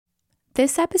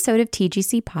This episode of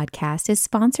TGC Podcast is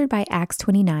sponsored by Acts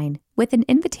 29 with an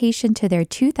invitation to their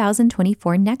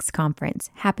 2024 Next Conference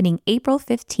happening April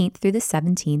 15th through the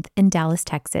 17th in Dallas,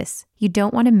 Texas. You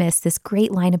don't want to miss this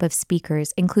great lineup of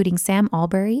speakers, including Sam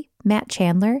Albury, Matt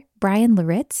Chandler, Brian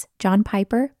Laritz, John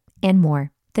Piper, and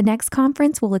more. The Next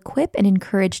Conference will equip and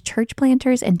encourage church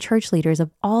planters and church leaders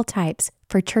of all types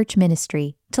for church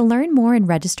ministry. To learn more and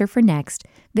register for Next,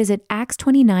 visit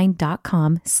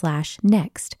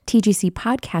acts29.com/next. TGC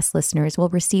podcast listeners will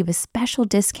receive a special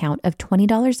discount of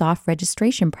 $20 off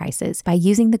registration prices by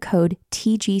using the code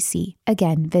TGC.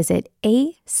 Again, visit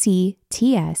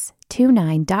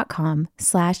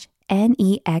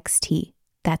acts29.com/next.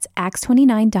 That's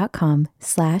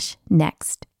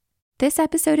acts29.com/next. This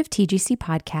episode of TGC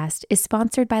Podcast is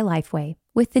sponsored by Lifeway.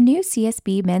 With the new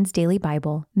CSB Men's Daily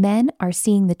Bible, men are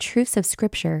seeing the truths of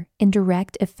Scripture in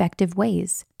direct, effective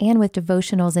ways. And with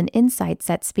devotionals and insights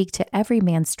that speak to every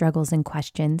man's struggles and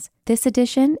questions, this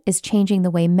edition is changing the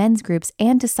way men's groups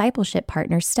and discipleship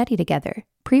partners study together.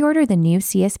 Pre-order the new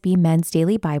CSB Men's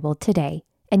Daily Bible today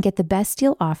and get the best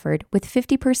deal offered with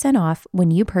 50% off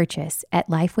when you purchase at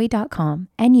Lifeway.com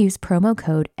and use promo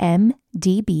code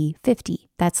MDB50.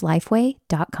 That's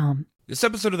Lifeway.com. This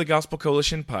episode of the Gospel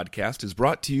Coalition podcast is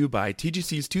brought to you by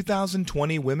TGC's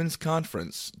 2020 Women's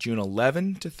Conference, June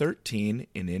 11 to 13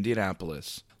 in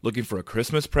Indianapolis. Looking for a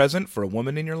Christmas present for a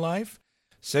woman in your life?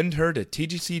 Send her to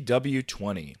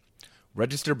TGCW20.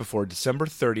 Register before December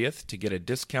 30th to get a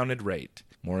discounted rate.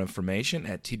 More information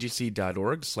at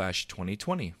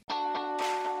tgc.org/2020.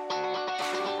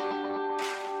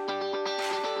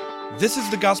 This is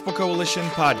the Gospel Coalition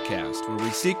podcast, where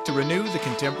we seek to renew the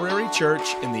contemporary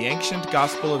church in the ancient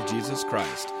gospel of Jesus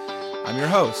Christ. I'm your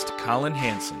host, Colin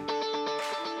Hansen.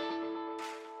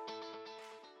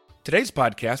 Today's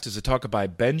podcast is a talk by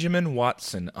Benjamin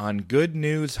Watson on good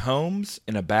news homes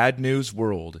in a bad news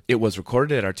world. It was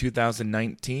recorded at our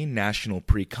 2019 National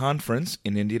Pre-Conference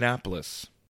in Indianapolis.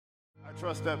 I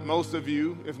trust that most of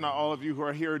you, if not all of you who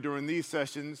are here during these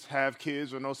sessions, have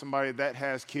kids or know somebody that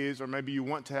has kids, or maybe you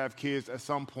want to have kids at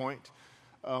some point.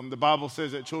 The Bible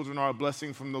says that children are a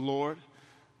blessing from the Lord.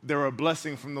 They're a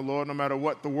blessing from the Lord. No matter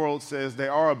what the world says, they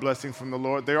are a blessing from the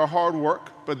Lord. They are hard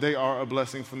work, but they are a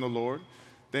blessing from the Lord.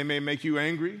 They may make you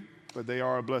angry, but they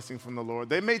are a blessing from the Lord.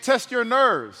 They may test your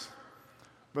nerves,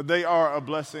 but they are a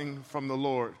blessing from the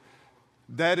Lord.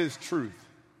 That is truth.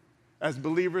 As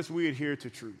believers, we adhere to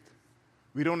truth.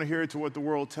 We don't adhere to what the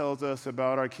world tells us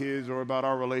about our kids or about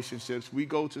our relationships. We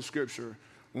go to Scripture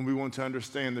when we want to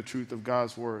understand the truth of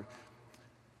God's Word.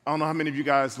 I don't know how many of you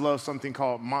guys love something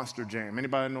called Monster Jam.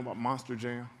 Anybody know about Monster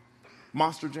Jam?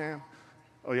 Monster Jam?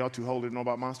 Oh, y'all too holy to know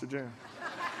about Monster Jam?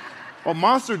 Well,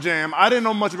 Monster Jam, I didn't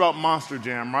know much about Monster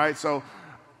Jam, right? So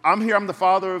I'm the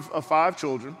father of 5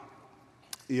 children.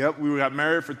 Yep, we got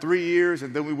married for 3 years,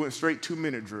 and then we went straight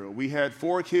 2-minute drill. We had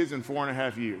 4 kids in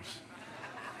 4.5 years.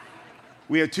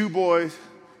 We had 2 boys,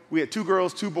 we had 2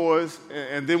 girls, 2 boys,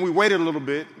 and then we waited a little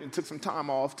bit and took some time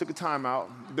off, took a time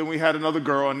out. Then we had another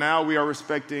girl, and now we are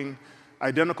respecting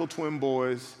identical twin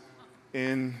boys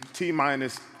in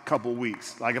T-minus couple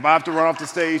weeks. Like if I have to run off the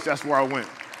stage, that's where I went.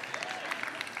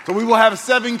 So we will have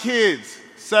 7 kids,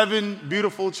 7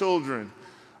 beautiful children,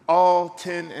 all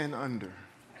 10 and under.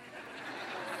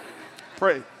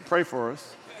 Pray for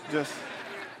us. Just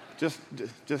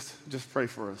pray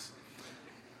for us.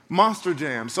 Monster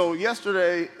Jam. So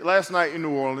last night in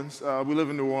New Orleans, we live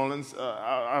in New Orleans,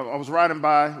 I was riding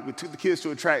by, we took the kids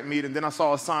to a track meet, and then I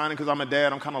saw a sign, because I'm a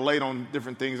dad, I'm kind of late on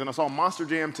different things, and I saw Monster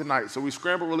Jam tonight. So we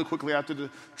scrambled really quickly after the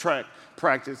track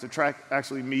practice, the track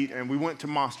actually meet, and we went to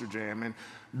Monster Jam. And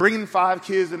bringing 5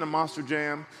 kids into Monster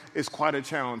Jam is quite a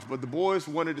challenge, but the boys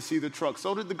wanted to see the truck,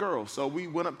 so did the girls. So we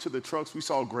went up to the trucks, we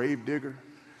saw Grave Digger.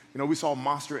 We saw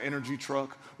Monster Energy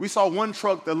truck. We saw one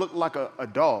truck that looked like a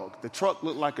dog. The truck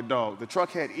looked like a dog. The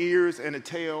truck had ears and a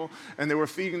tail, and they were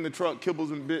feeding the truck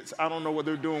kibbles and bits. I don't know what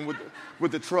they're doing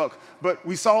with the truck. But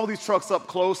we saw these trucks up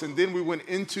close, and then we went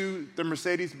into the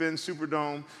Mercedes-Benz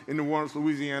Superdome in New Orleans,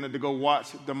 Louisiana, to go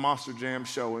watch the Monster Jam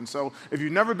show. And so if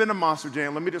you've never been to Monster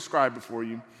Jam, let me describe it for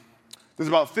you. There's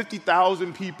about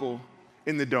 50,000 people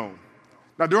in the dome.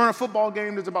 Now, during a football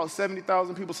game, there's about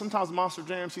 70,000 people. Sometimes Monster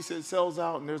Jam, she said, sells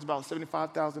out, and there's about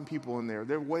 75,000 people in there.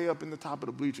 They're way up in the top of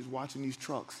the bleachers watching these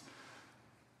trucks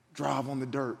drive on the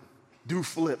dirt, do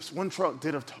flips. One truck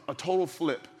did a total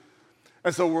flip.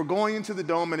 And so we're going into the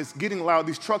dome, and it's getting loud.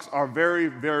 These trucks are very,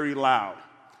 very loud.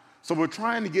 So we're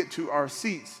trying to get to our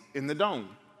seats in the dome.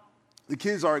 The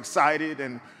kids are excited,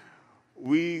 and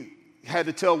we had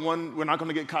to tell one, we're not going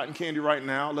to get cotton candy right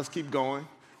now. Let's keep going.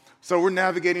 So we're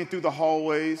navigating through the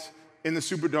hallways, in the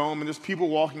Superdome, and there's people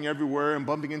walking everywhere and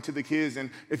bumping into the kids. And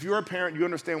if you're a parent, you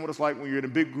understand what it's like when you're in a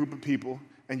big group of people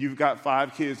and you've got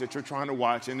 5 kids that you're trying to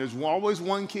watch, and there's always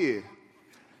one kid.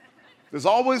 There's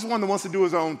always one that wants to do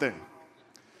his own thing.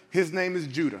 His name is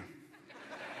Judah.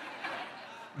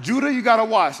 Judah, you gotta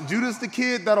watch. Judah's the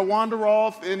kid that'll wander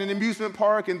off in an amusement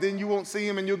park, and then you won't see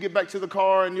him, and you'll get back to the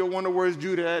car, and you'll wonder where's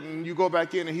Judah at, and you go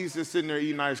back in, and he's just sitting there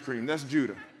eating ice cream. That's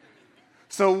Judah.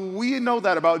 So we know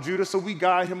that about Judah, so we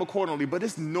guide him accordingly. But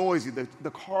it's noisy.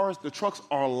 The cars, the trucks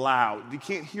are loud. You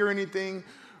can't hear anything.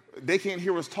 They can't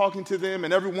hear us talking to them.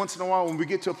 And every once in a while, when we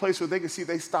get to a place where they can see,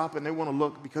 they stop and they want to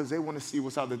look because they want to see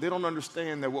what's out there. They don't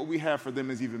understand that what we have for them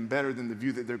is even better than the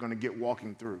view that they're going to get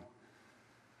walking through.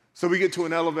 So we get to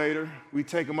an elevator. We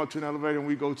take them up to an elevator, and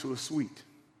we go to a suite.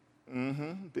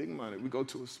 Big money. We go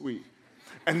to a suite.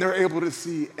 And they're able to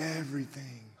see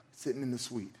everything sitting in the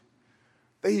suite.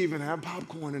 They even have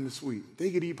popcorn in the suite.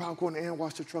 They could eat popcorn and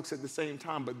watch the trucks at the same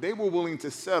time, but they were willing to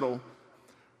settle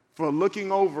for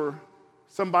looking over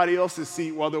somebody else's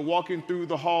seat while they're walking through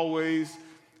the hallways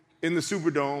in the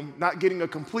Superdome, not getting a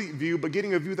complete view, but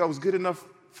getting a view that was good enough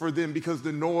for them because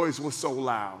the noise was so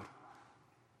loud.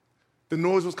 The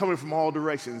noise was coming from all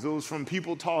directions. It was from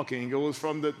people talking. It was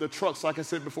from the trucks, like I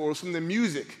said before. It was from the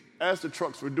music as the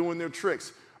trucks were doing their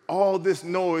tricks. All this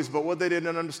noise, but what they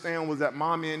didn't understand was that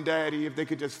mommy and daddy, if they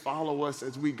could just follow us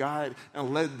as we guide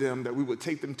and led them, that we would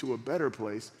take them to a better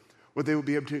place where they would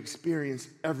be able to experience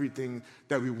everything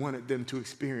that we wanted them to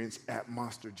experience at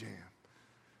Monster Jam.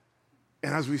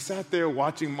 And as we sat there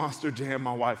watching Monster Jam,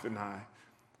 my wife and I,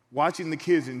 watching the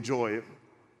kids enjoy it,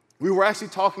 we were actually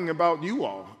talking about you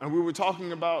all, and we were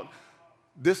talking about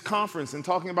this conference and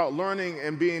talking about learning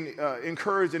and being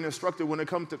encouraged and instructed when it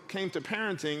came to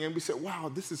parenting, and we said,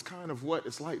 wow, this is kind of what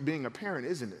it's like being a parent,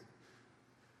 isn't it?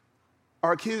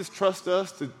 Our kids trust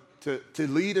us to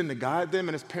lead and to guide them,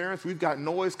 and as parents, we've got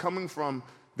noise coming from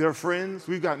their friends.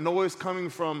 We've got noise coming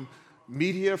from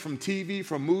media, from TV,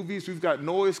 from movies. We've got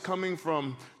noise coming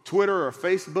from Twitter or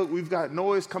Facebook. We've got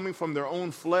noise coming from their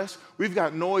own flesh. We've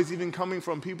got noise even coming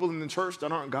from people in the church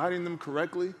that aren't guiding them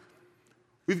correctly.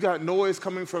 We've got noise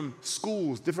coming from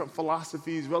schools, different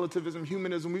philosophies, relativism,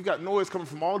 humanism. We've got noise coming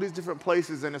from all these different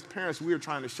places, and as parents, we are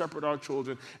trying to shepherd our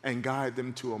children and guide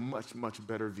them to a much, much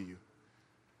better view.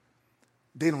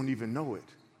 They don't even know it.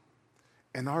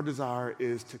 And our desire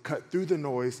is to cut through the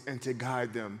noise and to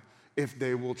guide them if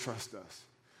they will trust us.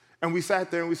 And we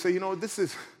sat there and we say, you know, this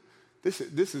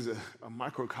is a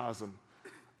microcosm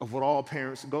of what all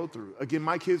parents go through. Again,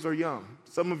 my kids are young.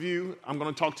 Some of you, I'm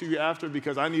going to talk to you after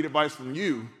because I need advice from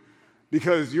you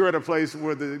because you're at a place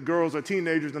where the girls are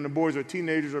teenagers and the boys are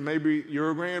teenagers, or maybe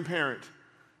you're a grandparent.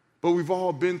 But we've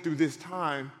all been through this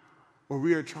time where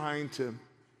we are trying to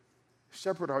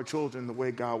shepherd our children the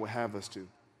way God would have us to.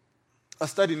 A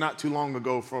study not too long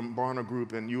ago from Barna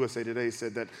Group and USA Today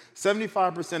said that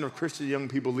 75% of Christian young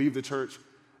people leave the church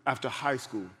after high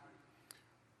school.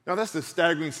 Now, that's a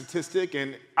staggering statistic,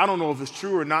 and I don't know if it's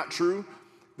true or not true.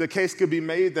 The case could be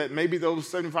made that maybe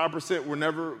those 75% were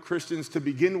never Christians to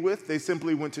begin with. They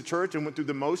simply went to church and went through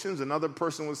the motions. Another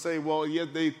person would say, well, yeah,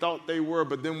 they thought they were,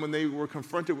 but then when they were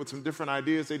confronted with some different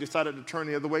ideas, they decided to turn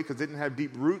the other way because they didn't have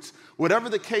deep roots. Whatever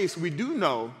the case, we do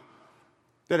know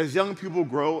that as young people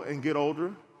grow and get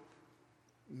older,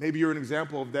 maybe you're an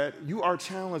example of that, you are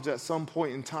challenged at some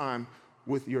point in time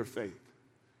with your faith.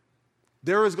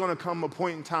 There is going to come a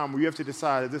point in time where you have to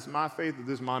decide, is this my faith or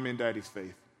this is mommy and daddy's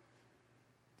faith?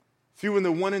 Fewer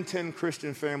than 1 in 10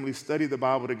 Christian families study the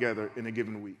Bible together in a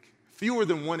given week. Fewer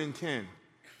than 1 in 10.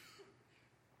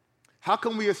 How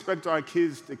can we expect our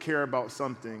kids to care about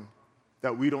something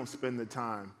that we don't spend the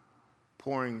time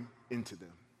pouring into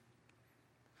them?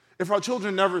 If our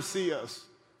children never see us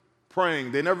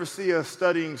praying, they never see us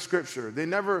studying Scripture, they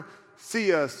never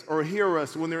see us or hear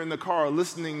us when they're in the car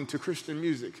listening to Christian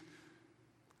music,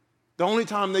 the only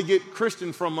time they get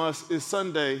Christian from us is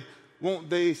Sunday. Won't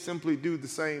they simply do the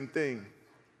same thing?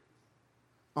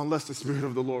 Unless the Spirit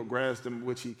of the Lord grabs them,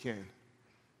 which He can.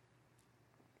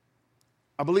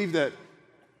 I believe that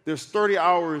there's 30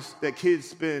 hours that kids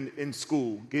spend in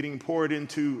school getting poured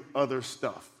into other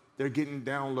stuff. They're getting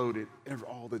downloaded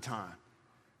all the time.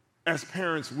 As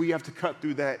parents, we have to cut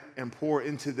through that and pour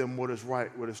into them what is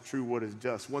right, what is true, what is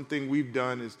just. One thing we've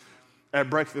done is at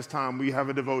breakfast time, we have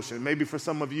a devotion. Maybe for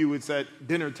some of you, it's at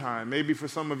dinner time. Maybe for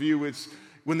some of you, it's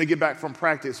when they get back from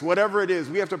practice. Whatever it is,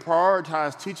 we have to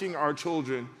prioritize teaching our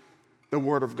children the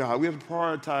Word of God. We have to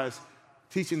prioritize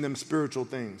teaching them spiritual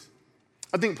things.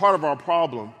 I think part of our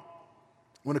problem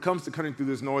when it comes to cutting through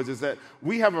this noise is that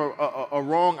we have a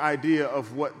wrong idea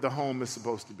of what the home is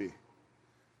supposed to be.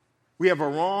 We have a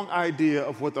wrong idea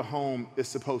of what the home is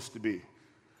supposed to be.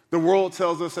 The world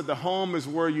tells us that the home is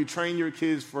where you train your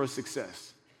kids for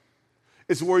success.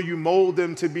 It's where you mold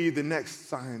them to be the next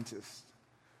scientist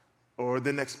or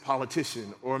the next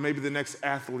politician or maybe the next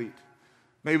athlete,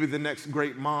 maybe the next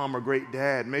great mom or great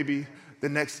dad, maybe the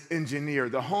next engineer.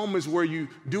 The home is where you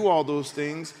do all those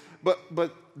things, but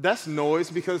that's noise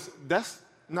because that's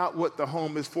not what the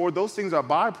home is for. Those things are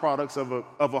byproducts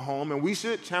of a home, and we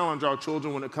should challenge our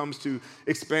children when it comes to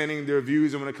expanding their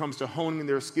views and when it comes to honing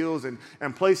their skills and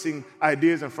placing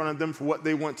ideas in front of them for what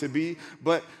they want to be.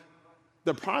 But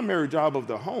the primary job of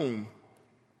the home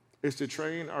is to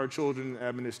train our children in the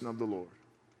admonition of the Lord.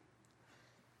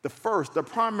 The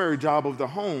primary job of the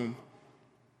home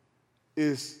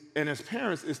is, and as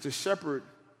parents, is to shepherd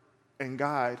and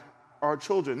guide our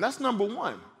children. That's number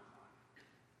one.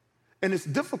 And it's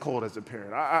difficult as a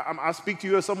parent. I speak to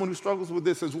you as someone who struggles with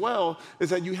this as well,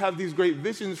 is that you have these great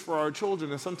visions for our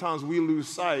children, and sometimes we lose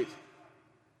sight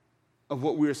of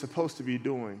what we are supposed to be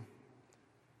doing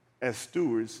as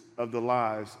stewards of the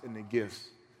lives and the gifts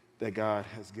that God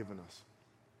has given us.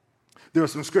 There are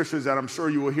some scriptures that I'm sure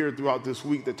you will hear throughout this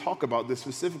week that talk about this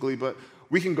specifically, but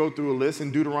we can go through a list.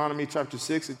 In Deuteronomy chapter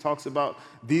 6, it talks about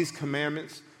these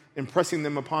commandments, impressing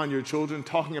them upon your children,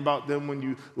 talking about them when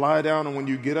you lie down and when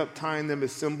you get up, tying them as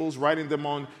symbols, writing them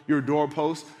on your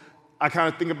doorpost. I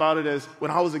kind of think about it as when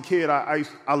I was a kid, I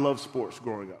loved sports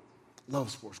growing up.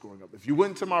 Loved sports growing up. If you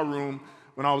went into my room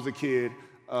when I was a kid,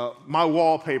 my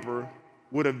wallpaper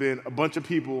would have been a bunch of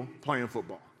people playing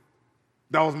football.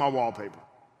 That was my wallpaper.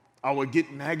 I would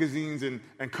get magazines and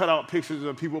cut out pictures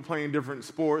of people playing different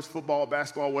sports, football,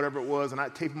 basketball, whatever it was, and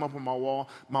I'd tape them up on my wall.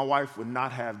 My wife would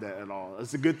not have that at all.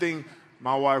 It's a good thing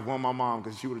my wife won my mom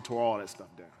because she would have tore all that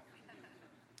stuff down.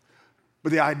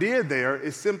 But the idea there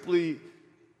is simply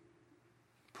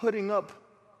putting up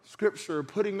scripture,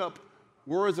 putting up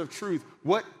words of truth.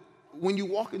 When you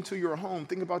walk into your home,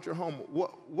 think about your home.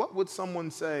 What would someone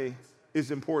say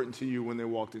is important to you when they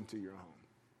walked into your home?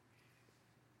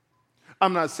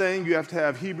 I'm not saying you have to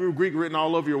have Hebrew, Greek written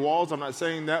all over your walls. I'm not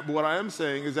saying that. But what I am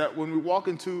saying is that when we walk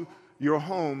into your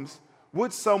homes,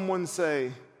 would someone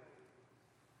say,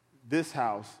 this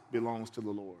house belongs to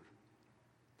the Lord?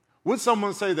 Would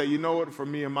someone say that, you know what, for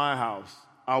me and my house,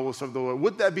 I will serve the Lord?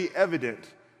 Would that be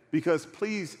evident? Because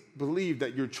please believe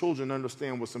that your children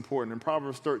understand what's important. In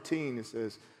Proverbs 13, it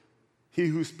says, he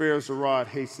who spares the rod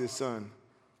hates his son,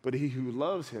 but he who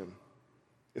loves him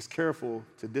is careful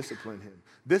to discipline him.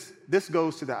 This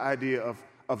goes to the idea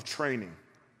of training.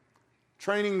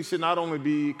 Training should not only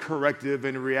be corrective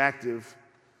and reactive,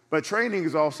 but training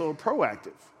is also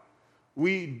proactive.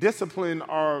 We discipline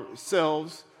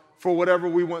ourselves for whatever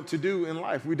we want to do in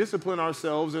life. We discipline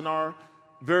ourselves in our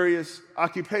various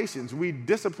occupations. We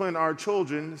discipline our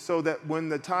children so that when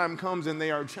the time comes and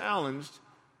they are challenged,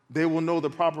 they will know the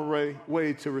proper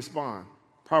way to respond.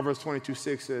 Proverbs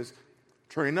 22:6 says,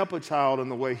 train up a child in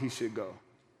the way he should go,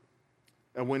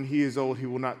 and when he is old, he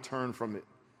will not turn from it.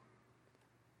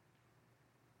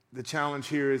 The challenge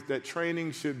here is that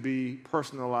training should be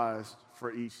personalized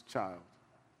for each child.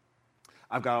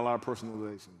 I've got a lot of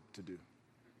personalization to do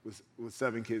with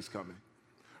 7 kids coming.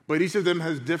 But each of them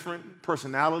has different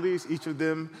personalities. Each of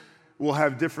them will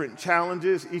have different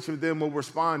challenges. Each of them will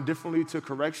respond differently to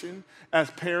correction. As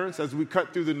parents, as we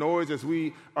cut through the noise, as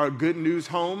we are good news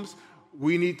homes,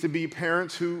 we need to be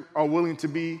parents who are willing to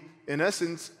be, in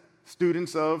essence,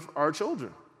 students of our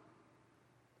children.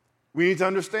 We need to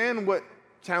understand what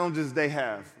challenges they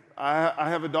have. I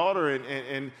have a daughter,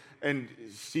 and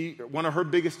she, one of her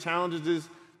biggest challenges is,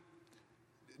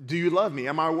 do you love me?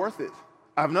 Am I worth it?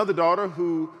 I have another daughter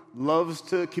who loves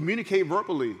to communicate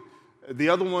verbally. The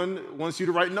other one wants you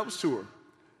to write notes to her.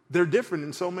 They're different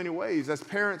in so many ways. As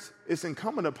parents, it's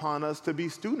incumbent upon us to be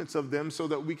students of them so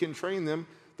that we can train them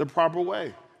the proper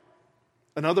way.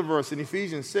 Another verse in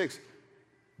Ephesians 6,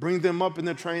 bring them up in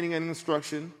the training and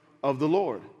instruction of the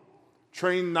Lord.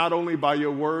 Train not only by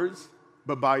your words,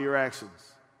 but by your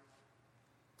actions.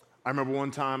 I remember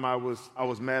one time I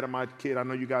was mad at my kid. I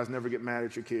know you guys never get mad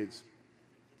at your kids.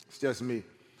 It's just me.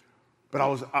 But I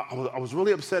was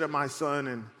really upset at my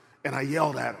son, and I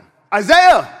yelled at him.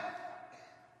 Isaiah!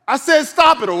 I said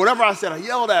stop it, or whatever I said. I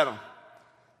yelled at him.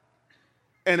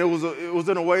 And it was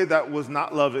in a way that was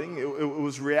not loving. It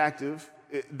was reactive.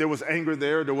 There was anger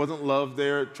there. There wasn't love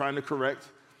there, trying to correct.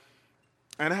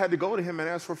 And I had to go to him and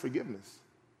ask for forgiveness.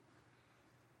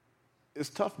 It's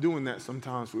tough doing that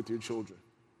sometimes with your children.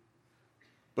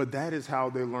 But that is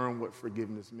how they learn what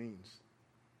forgiveness means.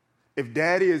 If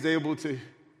daddy is able to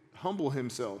humble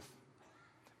himself,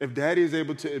 if daddy is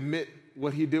able to admit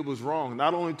what he did was wrong,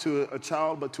 not only to a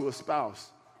child, but to a spouse,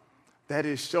 that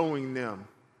is showing them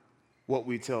what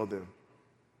we tell them.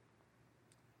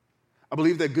 I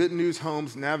believe that Good News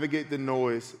homes navigate the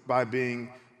noise by being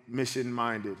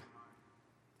mission-minded.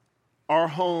 Our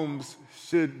homes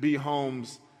should be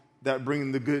homes that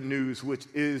bring the good news, which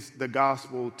is the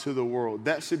gospel, to the world.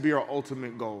 That should be our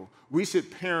ultimate goal. We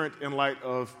should parent in light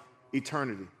of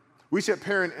eternity. We should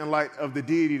parent in light of the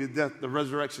deity, the death, the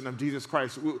resurrection of Jesus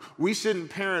Christ. We shouldn't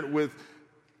parent with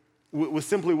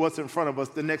simply what's in front of us,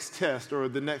 the next test or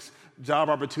the next job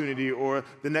opportunity or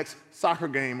the next soccer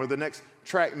game or the next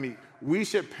track meet. We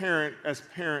should parent as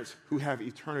parents who have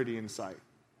eternity in sight.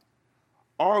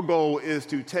 Our goal is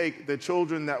to take the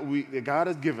children that God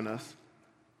has given us,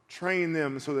 train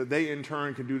them so that they in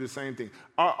turn can do the same thing.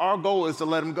 Our goal is to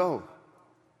let them go.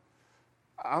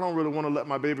 I don't really want to let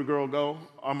my baby girl go.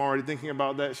 I'm already thinking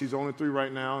about that. She's only 3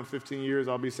 right now. In 15 years,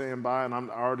 I'll be saying bye, and I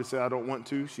already said I don't want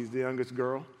to. She's the youngest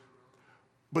girl.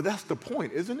 But that's the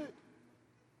point, isn't it?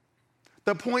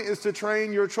 The point is to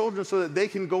train your children so that they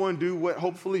can go and do what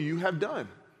hopefully you have done.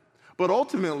 But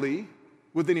ultimately,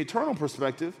 with an eternal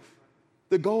perspective,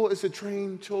 the goal is to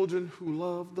train children who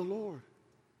love the Lord.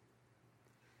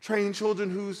 Train children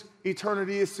whose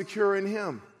eternity is secure in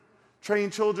Him.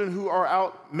 Train children who are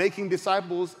out making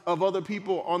disciples of other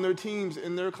people on their teams,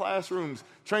 in their classrooms.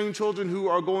 Train children who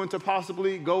are going to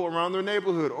possibly go around their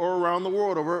neighborhood or around the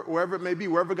world or wherever it may be,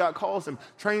 wherever God calls them.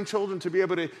 Train children to be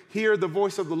able to hear the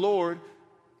voice of the Lord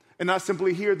and not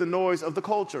simply hear the noise of the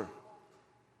culture.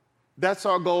 That's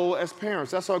our goal as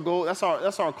parents. That's our goal. That's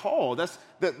our call. That's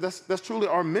truly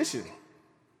our mission.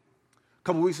 A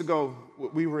couple weeks ago,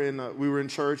 we were in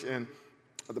church, and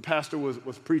the pastor was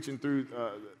preaching through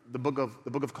the book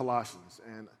of Colossians,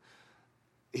 and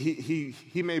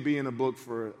he may be in a book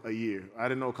for a year. I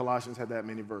didn't know Colossians had that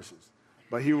many verses,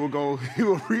 but he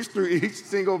will preach through each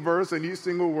single verse and each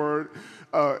single word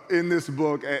in this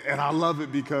book, and I love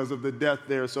it because of the depth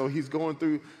there. So he's going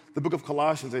through the book of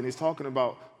Colossians, and he's talking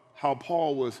about how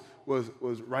Paul was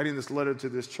writing this letter to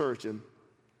this church, and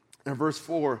in verse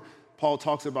 4. Paul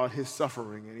talks about his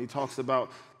suffering, and he talks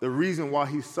about the reason why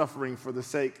he's suffering for the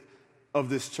sake of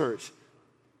this church.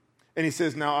 And he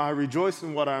says, "Now I rejoice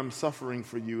in what I am suffering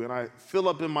for you, and I fill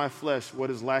up in my flesh what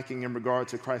is lacking in regard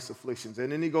to Christ's afflictions."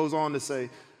 And then he goes on to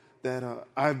say that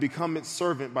I have become its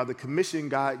servant by the commission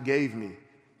God gave me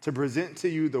to present to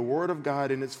you the word of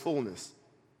God in its fullness.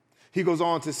 He goes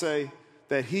on to say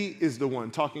that he is the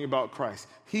one, talking about Christ,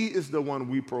 he is the one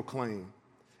we proclaim,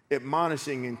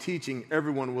 admonishing and teaching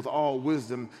everyone with all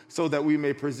wisdom, so that we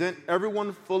may present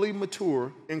everyone fully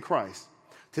mature in Christ.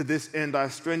 To this end, I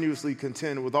strenuously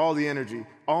contend with all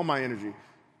my energy,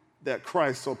 that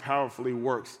Christ so powerfully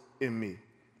works in me.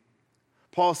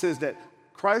 Paul says that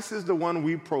Christ is the one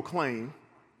we proclaim.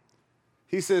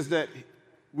 He says that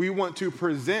we want to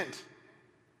present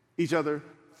each other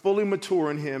fully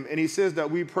mature in Him, and he says that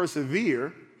we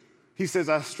persevere. He says,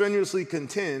 I strenuously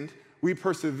contend, we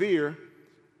persevere.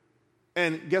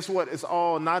 And guess what? It's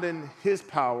all not in his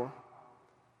power,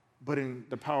 but in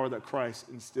the power that Christ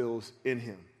instills in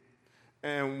him.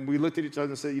 And we looked at each other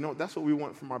and said, that's what we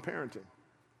want from our parenting.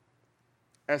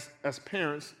 As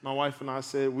parents, my wife and I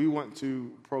said, we want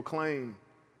to proclaim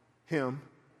him.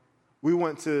 We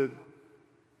want to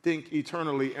think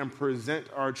eternally and present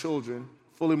our children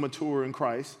fully mature in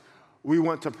Christ. We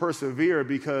want to persevere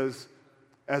because,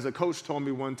 as a coach told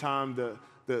me one time,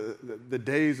 the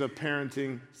days of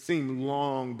parenting seem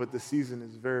long, but the season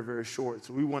is very, very short.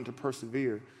 So we want to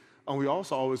persevere. And we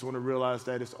also always want to realize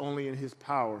that it's only in his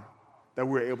power that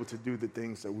we're able to do the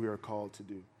things that we are called to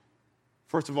do.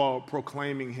 First of all,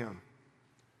 proclaiming him.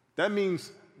 That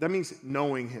means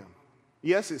knowing him.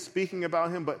 Yes, it's speaking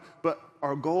about him, but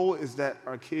our goal is that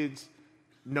our kids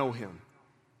know him.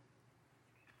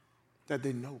 That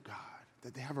they know God,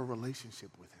 that they have a relationship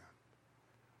with him.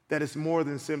 That it's more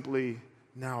than simply,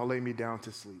 now lay me down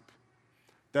to sleep.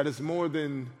 That it's more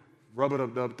than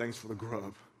rub-a-dub-dub, thanks for the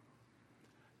grub.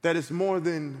 That it's more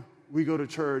than we go to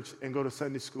church and go to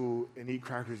Sunday school and eat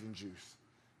crackers and juice.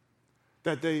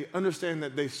 That they understand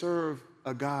that they serve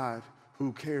a God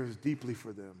who cares deeply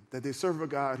for them. That they serve a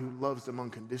God who loves them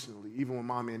unconditionally, even when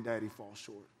mommy and daddy fall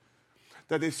short.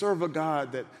 That they serve a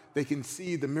God that they can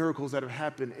see the miracles that have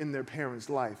happened in their parents'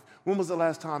 life. When was the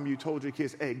last time you told your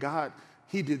kids, hey, God,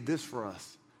 he did this for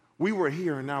us. We were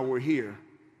here and now we're here.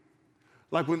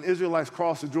 Like when Israelites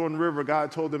crossed the Jordan River,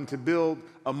 God told them to build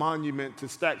a monument, to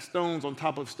stack stones on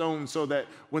top of stones so that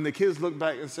when the kids look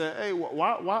back and say, hey,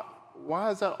 why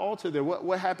is that altar there?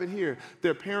 What happened here?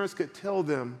 Their parents could tell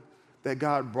them that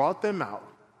God brought them out,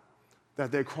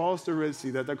 that they crossed the Red Sea,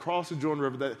 that they crossed the Jordan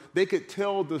River, that they could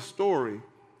tell the story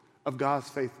of God's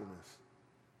faithfulness.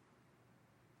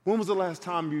 When was the last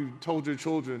time you told your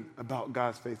children about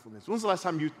God's faithfulness? When was the last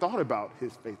time you thought about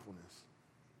his faithfulness?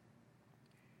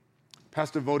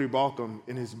 Pastor Vodi Balcom,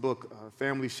 in his book,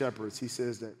 Family Shepherds, he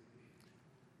says that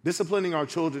disciplining our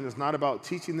children is not about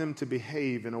teaching them to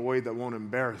behave in a way that won't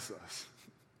embarrass us,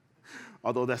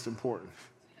 although that's important.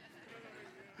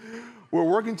 We're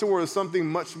working towards something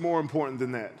much more important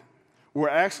than that. We're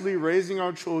actually raising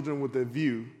our children with a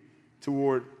view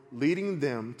toward leading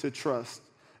them to trust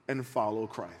and follow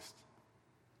Christ.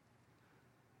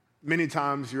 Many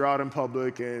times you're out in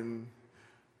public and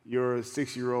your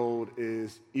 6-year-old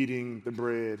is eating the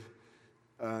bread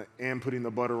and putting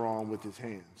the butter on with his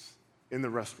hands in the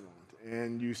restaurant,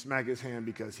 and you smack his hand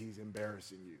because he's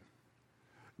embarrassing you.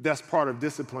 That's part of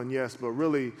discipline, yes, but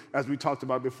really, as we talked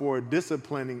about before,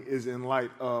 disciplining is in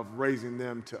light of raising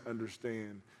them to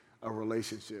understand a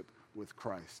relationship with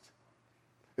Christ.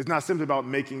 It's not simply about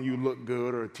making you look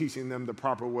good or teaching them the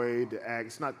proper way to act.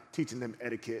 It's not teaching them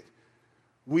etiquette.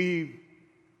 We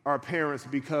are parents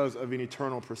because of an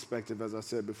eternal perspective, as I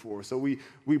said before. So we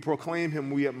proclaim him,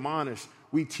 we admonish,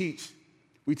 we teach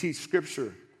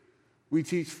Scripture, we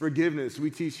teach forgiveness,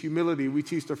 we teach humility, we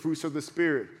teach the fruits of the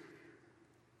Spirit.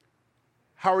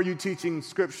 How are you teaching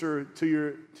Scripture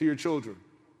to your children?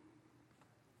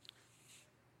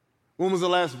 When was the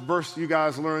last verse you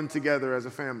guys learned together as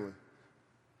a family?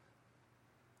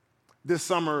 This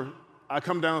summer, I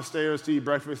come downstairs to eat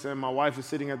breakfast, and my wife is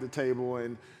sitting at the table,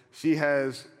 and she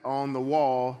has on the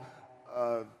wall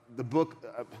the book,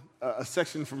 a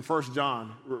section from 1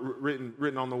 John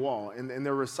written on the wall, and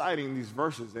they're reciting these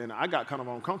verses, and I got kind of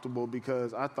uncomfortable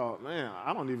because I thought, man,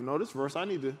 I don't even know this verse. I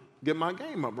need to get my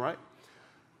game up, right?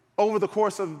 Over the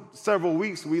course of several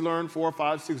weeks, we learned 4,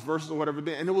 5, 6 verses or whatever it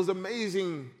been, and it was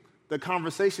amazing the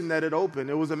conversation that it opened.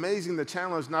 It was amazing the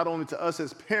challenge not only to us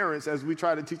as parents as we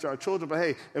try to teach our children, but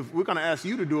hey, if we're going to ask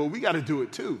you to do it, we got to do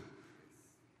it too.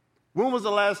 When was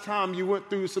the last time you went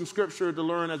through some Scripture to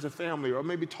learn as a family or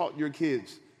maybe taught your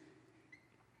kids?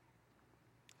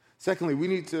 Secondly, we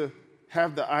need to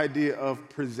have the idea of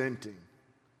presenting.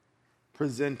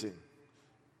 Presenting.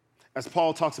 As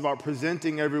Paul talks about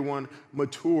presenting everyone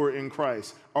mature in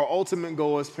Christ, our ultimate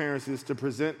goal as parents is to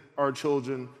present our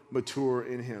children mature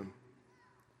in him.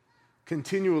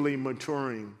 Continually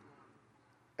maturing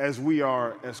as we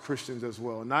are as Christians as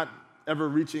well. Not ever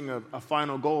reaching a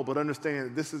final goal, but understanding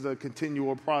that this is a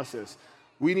continual process.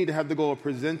 We need to have the goal of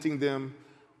presenting them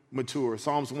mature.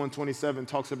 Psalms 127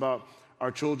 talks about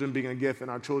our children being a gift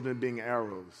and our children being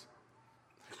arrows.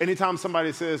 Anytime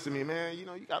somebody says to me, man, you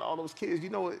got all those kids, you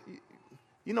know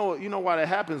why that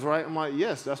happens, right? I'm like,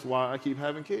 yes, that's why I keep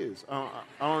having kids. I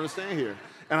don't understand here.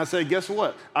 And I say, guess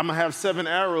what? I'm going to have 7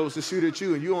 arrows to shoot at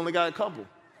you, and you only got a couple.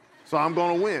 So I'm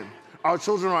going to win. Our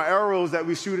children are arrows that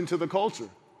we shoot into the culture.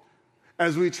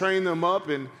 As we train them up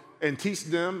and teach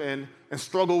them and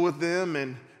struggle with them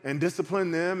and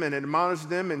discipline them and admonish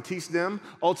them and teach them,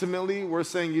 ultimately we're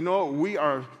saying, we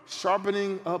are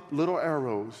sharpening up little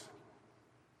arrows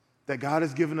that God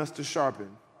has given us to sharpen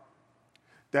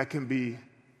that can be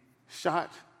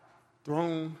shot,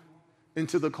 thrown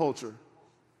into the culture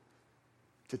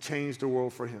to change the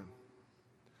world for him.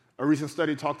 A recent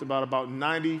study talked about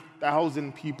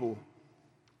 90,000 people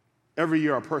every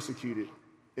year are persecuted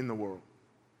in the world.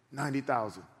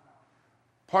 90,000.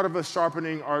 Part of us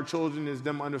sharpening our children is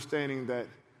them understanding that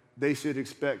they should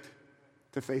expect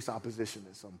to face opposition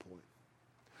at some point.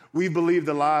 We believe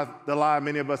the lie,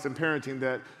 many of us in parenting,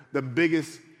 that the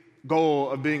biggest goal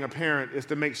of being a parent is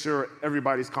to make sure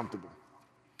everybody's comfortable,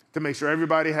 to make sure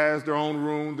everybody has their own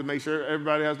room, to make sure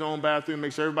everybody has their own bathroom,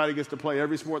 make sure everybody gets to play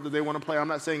every sport that they want to play. I'm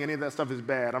not saying any of that stuff is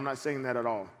bad. I'm not saying that at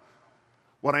all.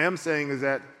 What I am saying is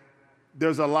that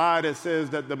there's a lie that says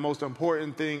that the most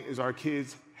important thing is our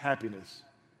kids' happiness.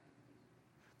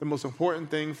 The most important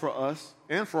thing for us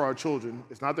and for our children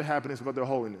is not their happiness, but their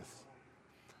holiness.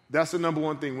 That's the number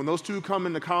one thing. When those two come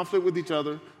into conflict with each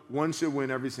other, one should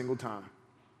win every single time.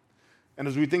 And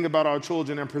as we think about our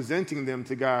children and presenting them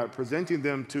to God, presenting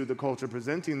them to the culture,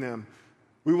 presenting them,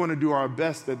 we want to do our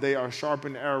best that they are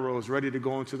sharpened arrows ready to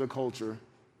go into the culture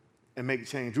and make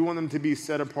change. We want them to be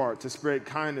set apart, to spread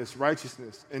kindness,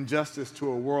 righteousness, and justice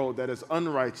to a world that is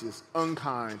unrighteous,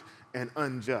 unkind, and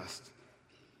unjust.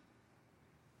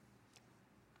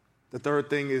 The third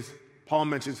thing is, Paul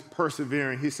mentions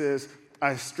persevering. He says,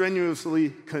 I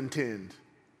strenuously contend.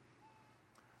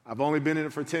 I've only been in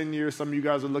it for 10 years. Some of you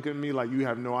guys are looking at me like you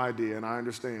have no idea, and I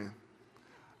understand.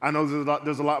 I know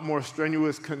there's a lot more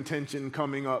strenuous contention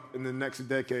coming up in the next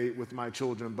decade with my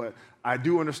children, but I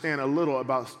do understand a little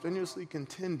about strenuously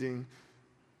contending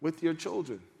with your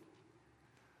children.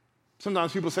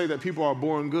 Sometimes people say that people are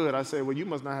born good. I say, well, you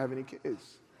must not have any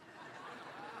kids.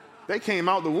 they came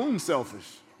out the womb selfish.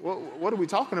 What are we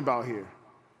talking about here?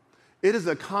 It is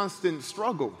a constant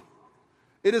struggle.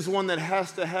 It is one that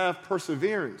has to have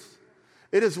perseverance.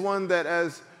 It is one that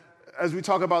as we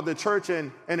talk about the church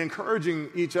and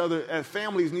encouraging each other, as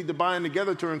families need to bind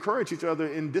together to encourage each other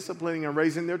in disciplining and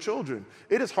raising their children.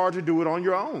 It is hard to do it on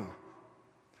your own.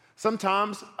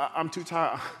 Sometimes I'm too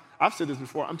tired. I've said this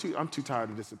before, I'm too tired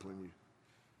to discipline you.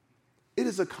 It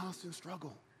is a constant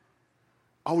struggle.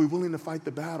 Are we willing to fight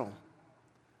the battle?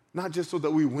 Not just so that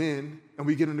we win and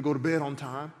we get them to go to bed on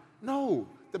time. No,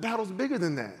 the battle's bigger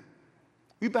than that.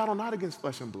 We battle not against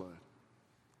flesh and blood.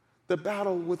 The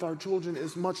battle with our children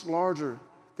is much larger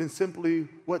than simply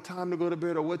what time to go to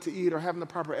bed or what to eat or having the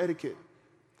proper etiquette.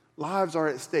 Lives are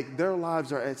at stake. Their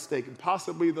lives are at stake, and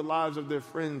possibly the lives of their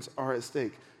friends are at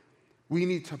stake. We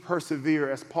need to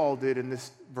persevere as Paul did in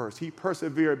this verse. He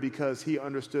persevered because he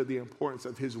understood the importance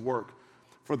of his work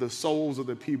for the souls of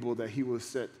the people that he was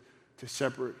set to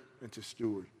shepherd and to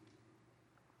steward.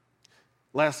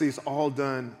 Lastly, it's all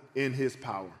done in his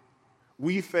power.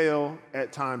 We fail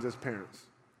at times as parents.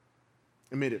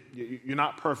 Admit it. You're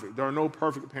not perfect. There are no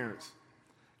perfect parents.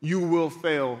 You will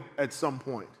fail at some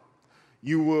point.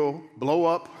 You will blow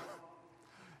up.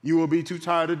 You will be too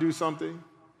tired to do something.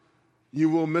 You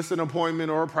will miss an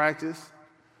appointment or a practice.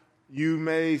 You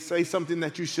may say something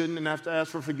that you shouldn't and have to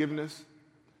ask for forgiveness.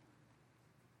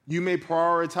 You may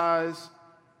prioritize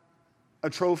a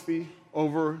trophy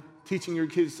over teaching your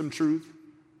kids some truth.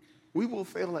 We will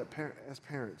fail as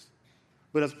parents.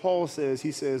 But as Paul says,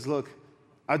 he says, look,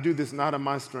 I do this not in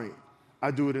my strength.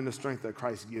 I do it in the strength that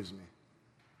Christ gives me.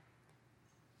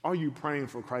 Are you praying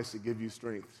for Christ to give you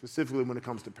strength, specifically when it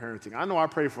comes to parenting? I know I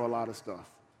pray for a lot of stuff.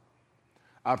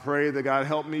 I pray that God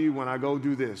help me when I go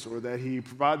do this, or that he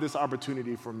provide this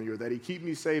opportunity for me, or that he keep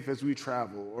me safe as we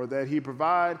travel, or that he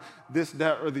provide this,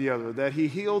 that, or the other, that he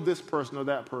heal this person or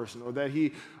that person, or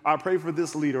that I pray for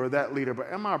this leader or that leader.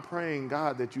 But am I praying,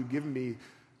 God, that you give me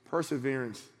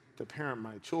perseverance to parent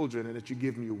my children, and that you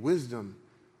give me wisdom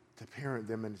to parent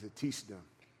them and to teach them?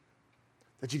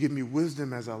 That you give me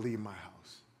wisdom as I leave my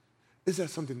house? Is that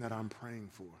something that I'm praying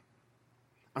for?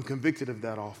 I'm convicted of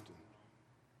that often.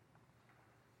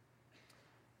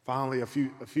 Finally, a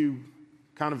few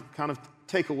kind of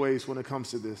takeaways when it comes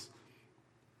to this.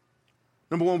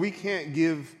 Number one, we can't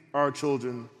give our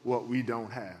children what we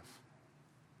don't have.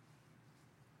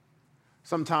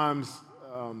 Sometimes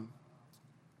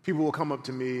people will come up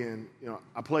to me, and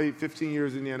I played 15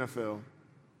 years in the NFL,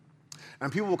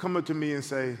 and people will come up to me and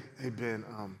say, "Hey Ben,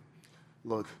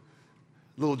 look,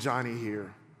 little Johnny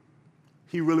here,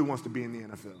 he really wants to be in the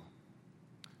NFL."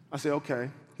 I say, "Okay."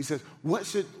 He says, What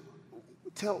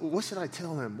should I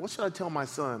tell him? What should I tell my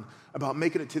son about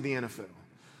making it to the NFL?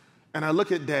 And I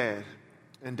look at Dad,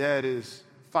 and Dad is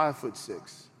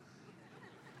 5'6".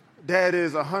 Dad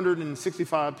is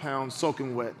 165 pounds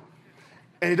soaking wet.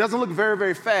 And he doesn't look very,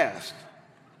 very fast.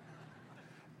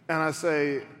 And I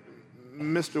say,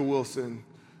 "Mr. Wilson,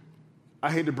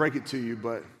 I hate to break it to you,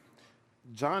 but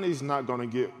Johnny's not going to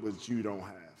get what you don't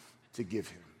have to give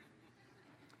him.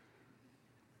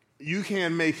 You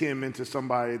can't make him into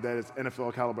somebody that is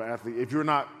NFL caliber athlete if you're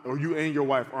not, or you and your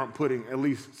wife aren't putting at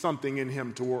least something in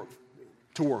him to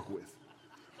work with."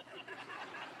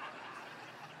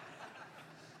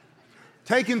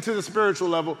 Taken to the spiritual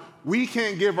level, we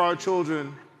can't give our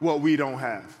children what we don't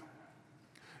have.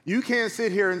 You can't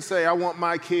sit here and say, "I want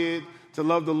my kid to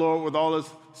love the Lord with all his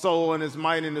soul and his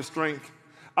might and his strength.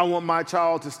 I want my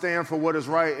child to stand for what is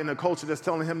right in a culture that's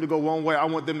telling him to go one way. I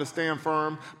want them to stand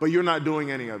firm," but you're not doing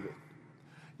any of it.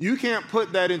 You can't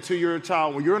put that into your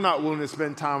child when you're not willing to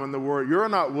spend time in the Word. You're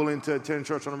not willing to attend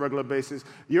church on a regular basis.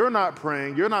 You're not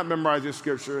praying. You're not memorizing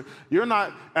Scripture. You're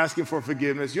not asking for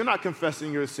forgiveness. You're not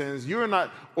confessing your sins. You're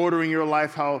not ordering your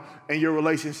life and your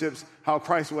relationships how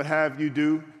Christ would have you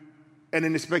do, and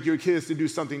then expect your kids to do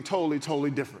something totally,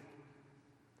 totally different.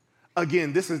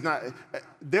 Again, this is not,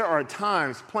 there are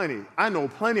times, plenty. I know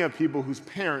plenty of people whose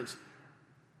parents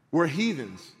were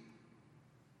heathens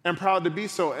and proud to be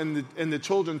so, and the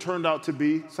children turned out to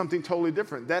be something totally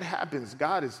different. That happens.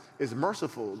 God is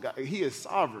merciful. God, he is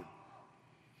sovereign.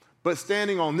 But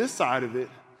standing on this side of it,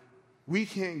 we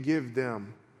can't give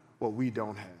them what we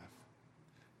don't have.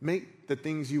 Make the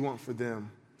things you want for them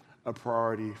a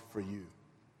priority for you.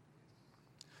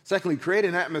 Secondly, create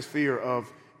an atmosphere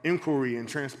of inquiry and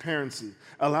transparency.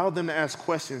 Allow them to ask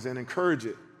questions and encourage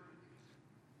it.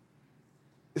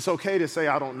 It's okay to say,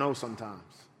 "I don't know" sometimes.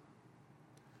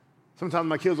 Sometimes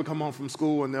my kids will come home from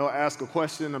school and they'll ask a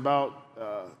question about,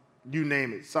 you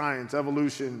name it, science,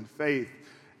 evolution, faith.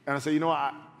 And I say,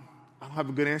 I don't have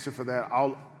a good answer for that.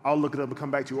 I'll look it up and come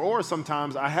back to you. Or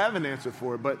sometimes I have an answer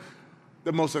for it, but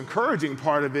The most encouraging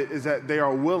part of it is that they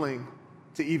are willing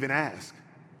to even ask.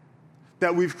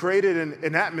 That we've created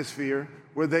an atmosphere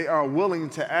where they are willing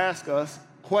to ask us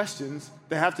questions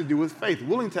that have to do with faith,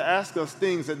 willing to ask us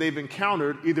things that they've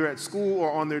encountered either at school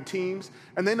or on their teams,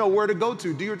 and they know where to go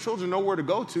to. Do your children know where to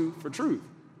go to for truth?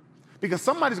 Because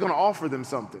somebody's going to offer them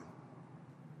something.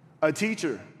 A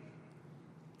teacher,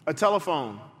 a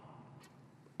telephone,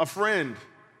 a friend,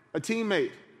 a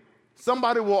teammate.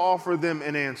 Somebody will offer them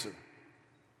an answer.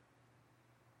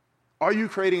 Are you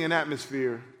creating an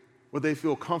atmosphere where they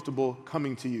feel comfortable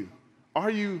coming to you?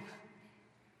 Are you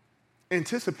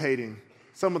anticipating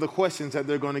some of the questions that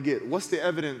they're going to get? What's the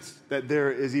evidence that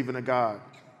there is even a God?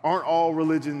 Aren't all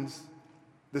religions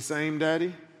the same,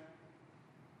 Daddy?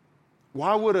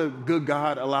 Why would a good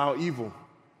God allow evil?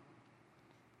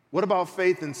 What about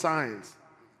faith and science?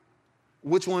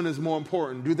 Which one is more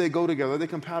important? Do they go together? Are they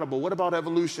compatible? What about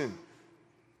evolution?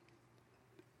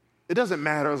 It doesn't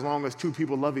matter as long as two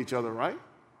people love each other, right?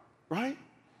 Right?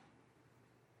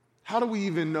 How do we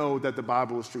even know that the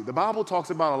Bible is true? The Bible talks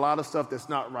about a lot of stuff that's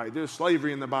not right. There's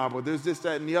slavery in the Bible. There's this,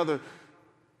 that, and the other.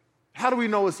 How do we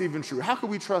know it's even true? How can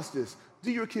we trust this?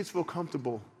 Do your kids feel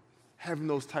comfortable having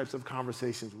those types of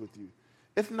conversations with you?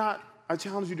 If not, I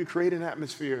challenge you to create an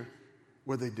atmosphere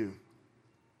where they do.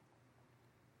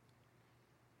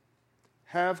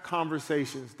 Have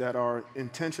conversations that are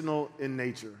intentional in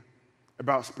nature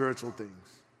about spiritual things.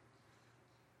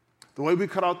 The way we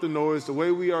cut out the noise, the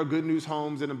way we are good news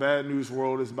homes in a bad news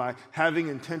world is by having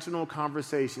intentional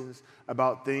conversations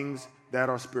about things that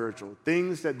are spiritual,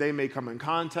 things that they may come in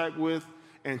contact with,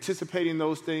 anticipating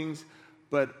those things,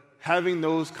 but having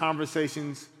those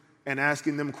conversations and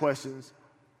asking them questions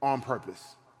on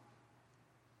purpose.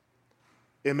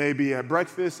 It may be at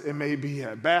breakfast, it may be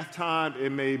at bath time,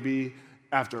 it may be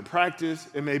after practice,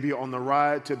 it may be on the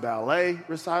ride to ballet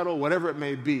recital, whatever it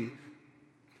may be.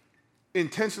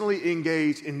 Intentionally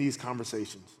engage in these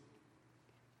conversations.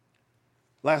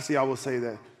 Lastly, I will say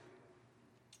that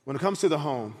when it comes to the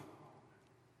home,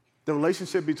 the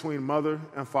relationship between mother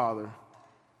and father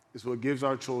is what gives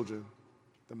our children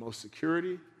the most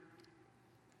security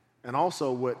and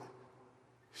also what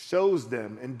shows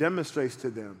them and demonstrates to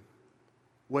them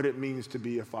what it means to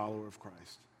be a follower of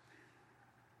Christ.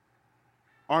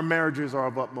 Our marriages are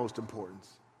of utmost importance.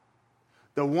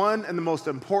 The one and the most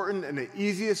important and the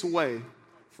easiest way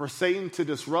for Satan to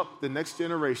disrupt the next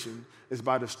generation is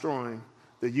by destroying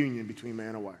the union between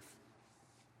man and wife.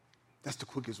 That's the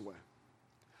quickest way.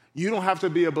 You don't have to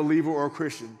be a believer or a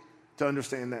Christian to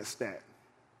understand that stat.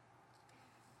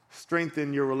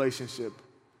 Strengthen your relationship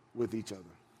with each other.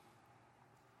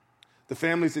 The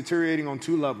family is deteriorating on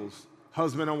two levels,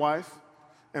 husband and wife,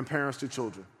 and parents to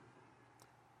children.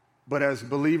 But as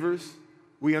believers,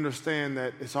 we understand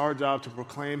that it's our job to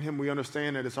proclaim him. We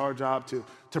understand that it's our job to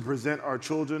present our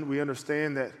children. We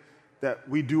understand that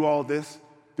we do all this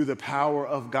through the power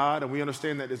of God, and we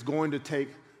understand that it's going to take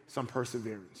some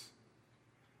perseverance.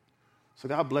 So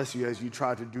God bless you as you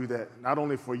try to do that, not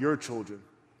only for your children,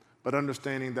 but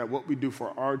understanding that what we do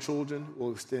for our children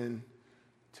will extend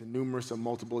to numerous and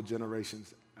multiple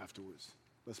generations afterwards.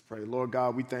 Let's pray. Lord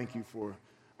God, we thank you for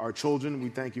our children. We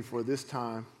thank you for this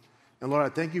time. And Lord, I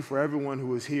thank you for everyone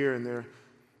who is here and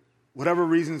whatever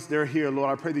reasons they're here.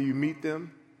 Lord, I pray that you meet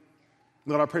them.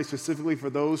 Lord, I pray specifically for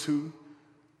those who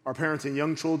are parenting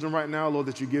young children right now, Lord,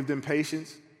 that you give them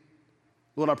patience.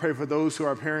 Lord, I pray for those who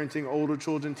are parenting older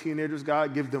children, teenagers,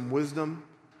 God, give them wisdom.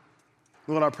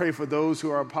 Lord, I pray for those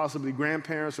who are possibly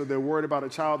grandparents or they're worried about a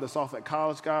child that's off at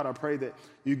college, God. I pray that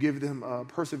you give them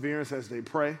perseverance as they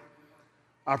pray.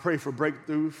 I pray for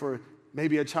breakthrough for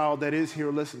maybe a child that is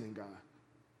here listening, God.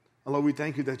 And Lord, we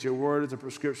thank you that your word is a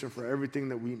prescription for everything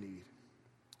that we need.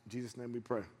 In Jesus' name we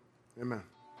pray. Amen.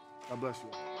 God bless you.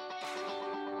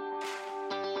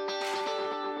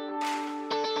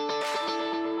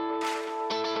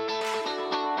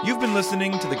 You've been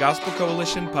listening to the Gospel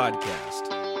Coalition podcast.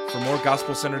 For more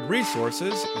gospel-centered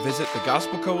resources, visit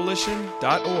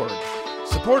thegospelcoalition.org.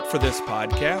 Support for this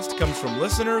podcast comes from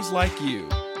listeners like you.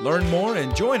 Learn more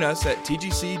and join us at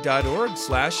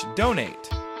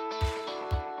tgc.org/donate.